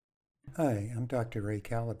Hi, I'm Dr. Ray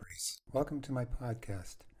Calabrese. Welcome to my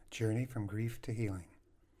podcast, Journey from Grief to Healing.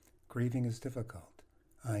 Grieving is difficult.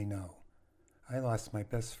 I know. I lost my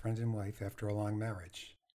best friend and wife after a long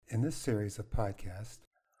marriage. In this series of podcasts,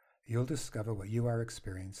 you'll discover what you are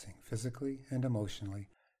experiencing physically and emotionally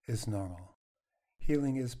is normal.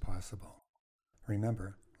 Healing is possible.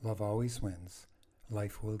 Remember, love always wins.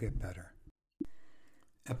 Life will get better.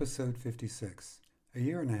 Episode 56. A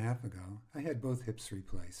year and a half ago, I had both hips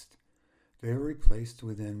replaced. They were replaced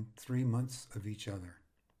within 3 months of each other.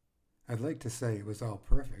 I'd like to say it was all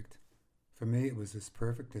perfect. For me, it was as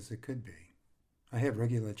perfect as it could be. I had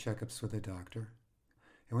regular checkups with a doctor,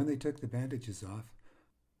 and when they took the bandages off,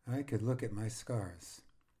 I could look at my scars.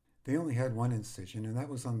 They only had one incision, and that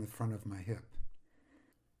was on the front of my hip.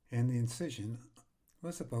 And the incision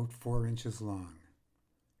was about 4 inches long.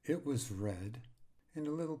 It was red and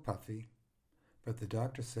a little puffy, but the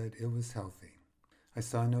doctor said it was healthy. I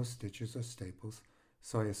saw no stitches or staples,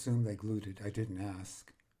 so I assumed they glued it. I didn't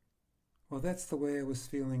ask. Well, that's the way I was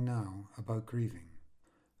feeling now about grieving.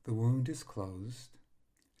 The wound is closed.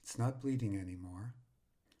 It's not bleeding anymore.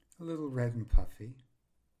 A little red and puffy,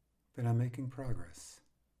 but I'm making progress.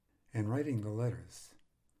 And writing the letters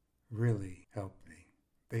really helped me.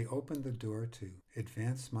 They opened the door to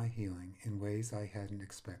advance my healing in ways I hadn't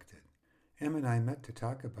expected. Em and I met to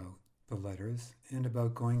talk about the letters and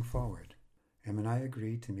about going forward. Em and I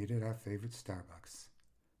agreed to meet at our favorite Starbucks.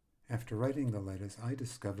 After writing the letters, I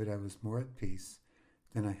discovered I was more at peace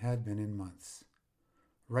than I had been in months.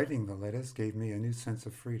 Writing the letters gave me a new sense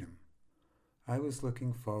of freedom. I was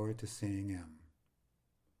looking forward to seeing Em.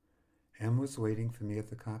 Em was waiting for me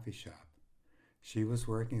at the coffee shop. She was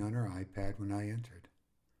working on her iPad when I entered.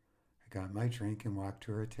 I got my drink and walked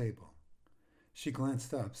to her table. She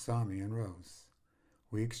glanced up, saw me, and rose.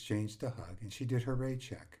 We exchanged a hug, and she did her Ray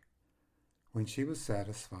check. When she was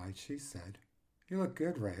satisfied, she said, "You look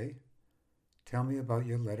good, Ray. Tell me about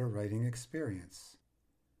your letter writing experience."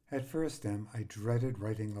 At first, Em, I dreaded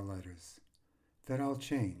writing the letters. That all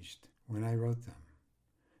changed when I wrote them.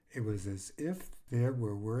 It was as if there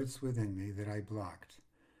were words within me that I blocked,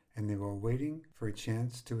 and they were waiting for a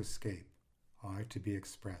chance to escape or to be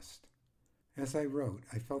expressed. As I wrote,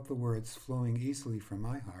 I felt the words flowing easily from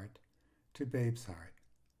my heart to Babe's heart.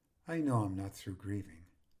 I know I'm not through grieving,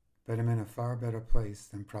 but I'm in a far better place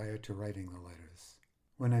than prior to writing the letters.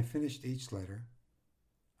 When I finished each letter,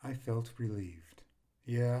 I felt relieved.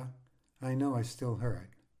 Yeah, I know I still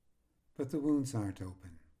hurt, but the wounds aren't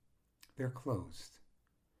open. They're closed.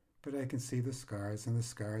 But I can see the scars, and the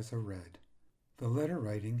scars are red. The letter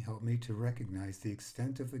writing helped me to recognize the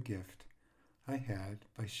extent of the gift I had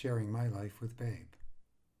by sharing my life with Babe,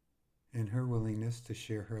 and her willingness to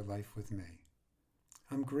share her life with me.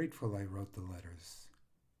 I'm grateful I wrote the letters.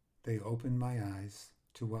 They opened my eyes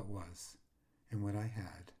to what was and what I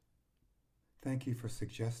had. Thank you for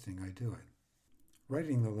suggesting I do it.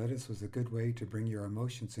 Writing the letters was a good way to bring your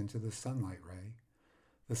emotions into the sunlight, Ray.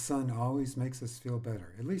 The sun always makes us feel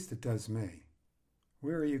better. At least it does me.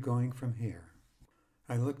 Where are you going from here?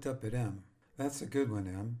 I looked up at Em. That's a good one,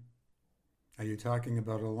 Em. Are you talking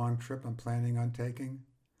about a long trip I'm planning on taking?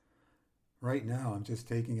 Right now, I'm just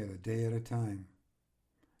taking it a day at a time.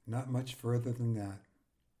 Not much further than that.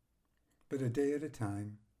 But a day at a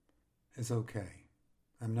time is okay.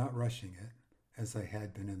 I'm not rushing it, as I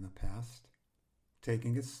had been in the past.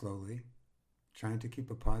 Taking it slowly, trying to keep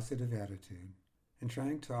a positive attitude, and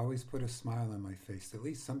trying to always put a smile on my face at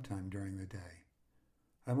least sometime during the day.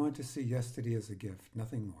 I want to see yesterday as a gift,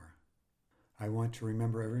 nothing more. I want to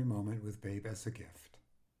remember every moment with Babe as a gift.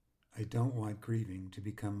 I don't want grieving to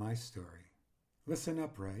become my story. Listen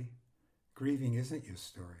up, Ray. Grieving isn't your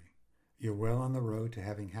story. You're well on the road to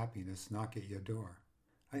having happiness knock at your door.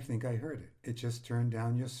 I think I heard it. It just turned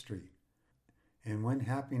down your street. And when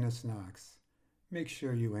happiness knocks, make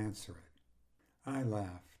sure you answer it. I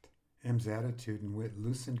laughed. Em's attitude and wit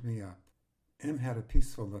loosened me up. Em had a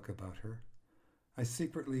peaceful look about her. I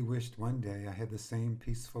secretly wished one day I had the same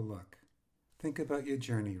peaceful look. Think about your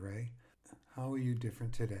journey, Ray. How are you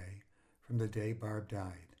different today from the day Barb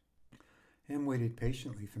died? Em waited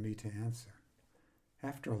patiently for me to answer.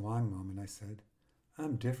 After a long moment, I said,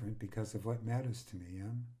 I'm different because of what matters to me,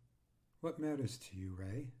 Em. What matters to you,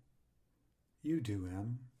 Ray? You do,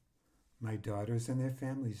 Em. My daughters and their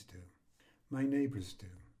families do. My neighbors do.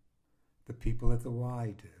 The people at the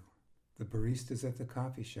Y do. The baristas at the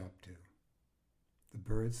coffee shop do. The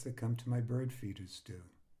birds that come to my bird feeders do.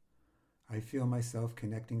 I feel myself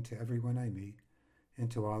connecting to everyone I meet and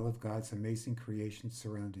to all of God's amazing creations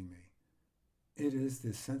surrounding me. It is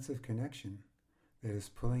this sense of connection that is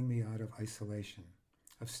pulling me out of isolation,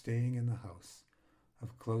 of staying in the house,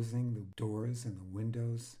 of closing the doors and the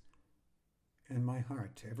windows and my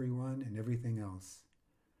heart to everyone and everything else.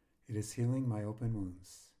 It is healing my open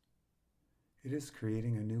wounds. It is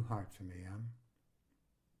creating a new heart for me, Em.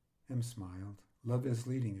 Em smiled. Love is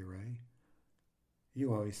leading you, Ray.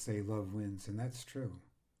 You always say love wins, and that's true.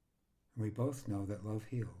 And we both know that love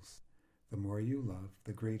heals. The more you love,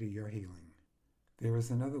 the greater your healing. There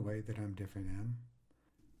is another way that I'm different, Em.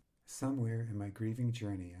 Somewhere in my grieving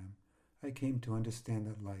journey, Em, I came to understand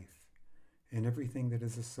that life, and everything that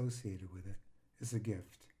is associated with it, is a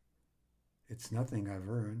gift. It's nothing I've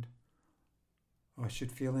earned, or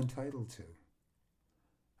should feel entitled to.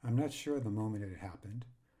 I'm not sure the moment it happened,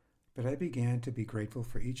 but I began to be grateful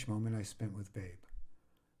for each moment I spent with Babe.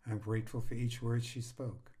 I'm grateful for each word she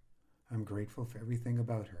spoke. I'm grateful for everything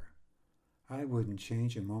about her. I wouldn't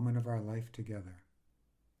change a moment of our life together,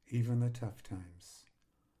 even the tough times.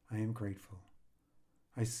 I am grateful.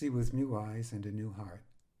 I see with new eyes and a new heart,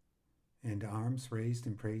 and arms raised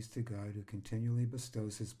in praise to God who continually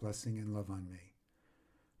bestows his blessing and love on me.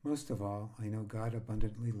 Most of all, I know God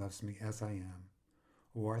abundantly loves me as I am,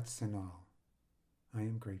 warts and all. I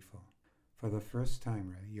am grateful. For the first time,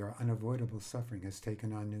 Ray, your unavoidable suffering has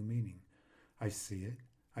taken on new meaning. I see it.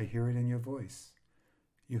 I hear it in your voice.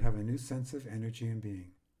 You have a new sense of energy and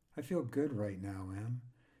being. I feel good right now, Em.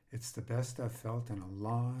 It's the best I've felt in a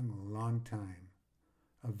long, long time.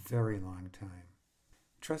 A very long time.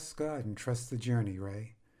 Trust God and trust the journey,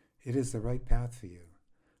 Ray. It is the right path for you.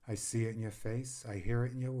 I see it in your face. I hear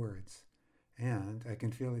it in your words. And I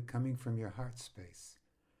can feel it coming from your heart space.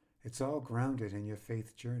 It's all grounded in your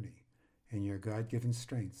faith journey, in your God-given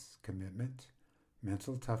strengths, commitment,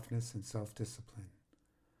 mental toughness, and self-discipline.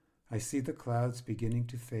 I see the clouds beginning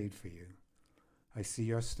to fade for you. I see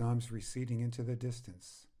your storms receding into the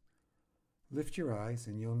distance. Lift your eyes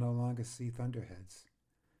and you'll no longer see thunderheads.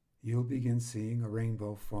 You'll begin seeing a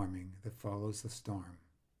rainbow forming that follows the storm.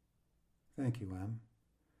 Thank you, Em.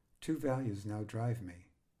 Two values now drive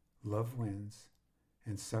me. Love wins,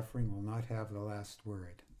 and suffering will not have the last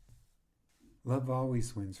word. Love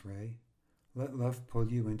always wins, Ray. Let love pull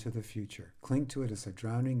you into the future. Cling to it as a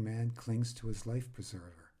drowning man clings to his life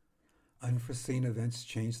preserver. Unforeseen events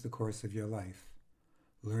change the course of your life.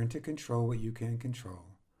 Learn to control what you can control.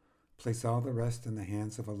 Place all the rest in the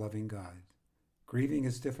hands of a loving God. Grieving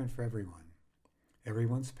is different for everyone.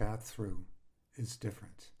 Everyone's path through is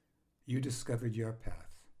different. You discovered your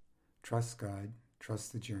path. Trust God,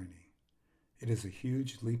 trust the journey. It is a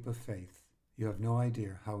huge leap of faith. You have no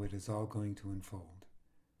idea how it is all going to unfold.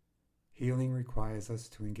 Healing requires us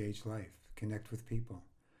to engage life, connect with people.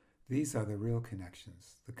 These are the real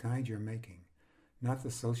connections, the kind you're making, not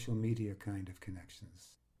the social media kind of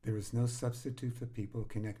connections. There is no substitute for people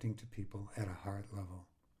connecting to people at a heart level.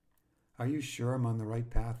 Are you sure I'm on the right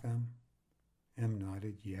path, Em? Em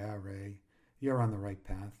nodded. Yeah, Ray, you're on the right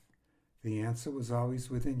path. The answer was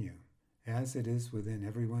always within you, as it is within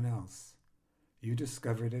everyone else. You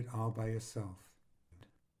discovered it all by yourself.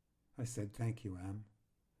 I said, thank you, Em.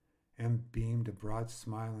 Em beamed a broad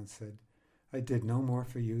smile and said, I did no more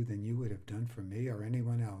for you than you would have done for me or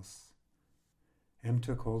anyone else. Em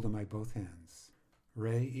took hold of my both hands.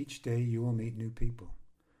 Ray, each day you will meet new people.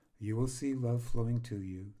 You will see love flowing to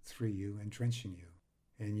you, through you, and drenching you.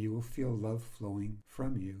 And you will feel love flowing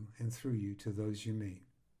from you and through you to those you meet.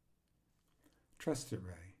 Trust it,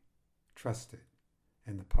 Ray. Trust it.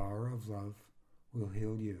 And the power of love will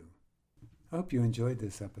heal you. I hope you enjoyed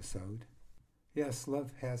this episode. Yes,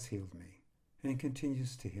 love has healed me and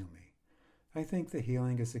continues to heal me. I think the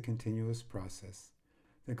healing is a continuous process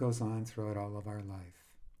that goes on throughout all of our life.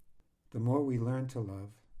 The more we learn to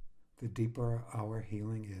love, the deeper our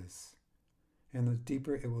healing is, and the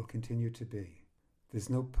deeper it will continue to be. There's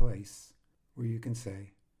no place where you can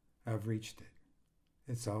say, I've reached it.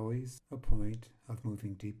 It's always a point of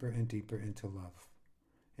moving deeper and deeper into love.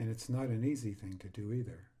 And it's not an easy thing to do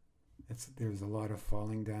either. There's a lot of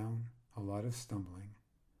falling down, a lot of stumbling.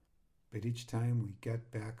 But each time we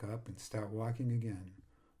get back up and start walking again,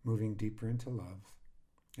 moving deeper into love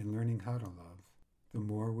and learning how to love, the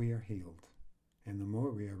more we are healed and the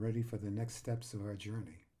more we are ready for the next steps of our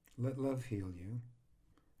journey. Let love heal you.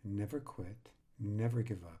 Never quit. Never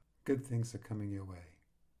give up. Good things are coming your way.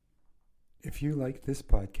 If you like this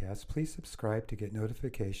podcast, please subscribe to get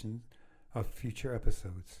notifications of future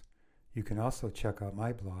episodes. You can also check out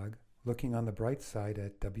my blog, Looking on the Bright Side,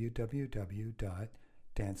 at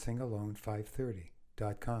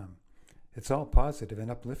www.dancingalone530.com. It's all positive and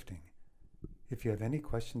uplifting. If you have any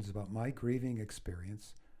questions about my grieving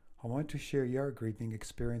experience or want to share your grieving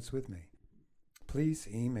experience with me, please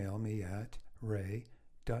email me at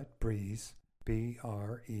ray.breeze,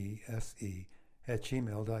 B-R-E-S-E,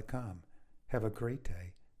 grieving@gmail.com. Have a great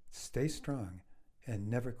day, stay strong, and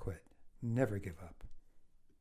never quit, never give up.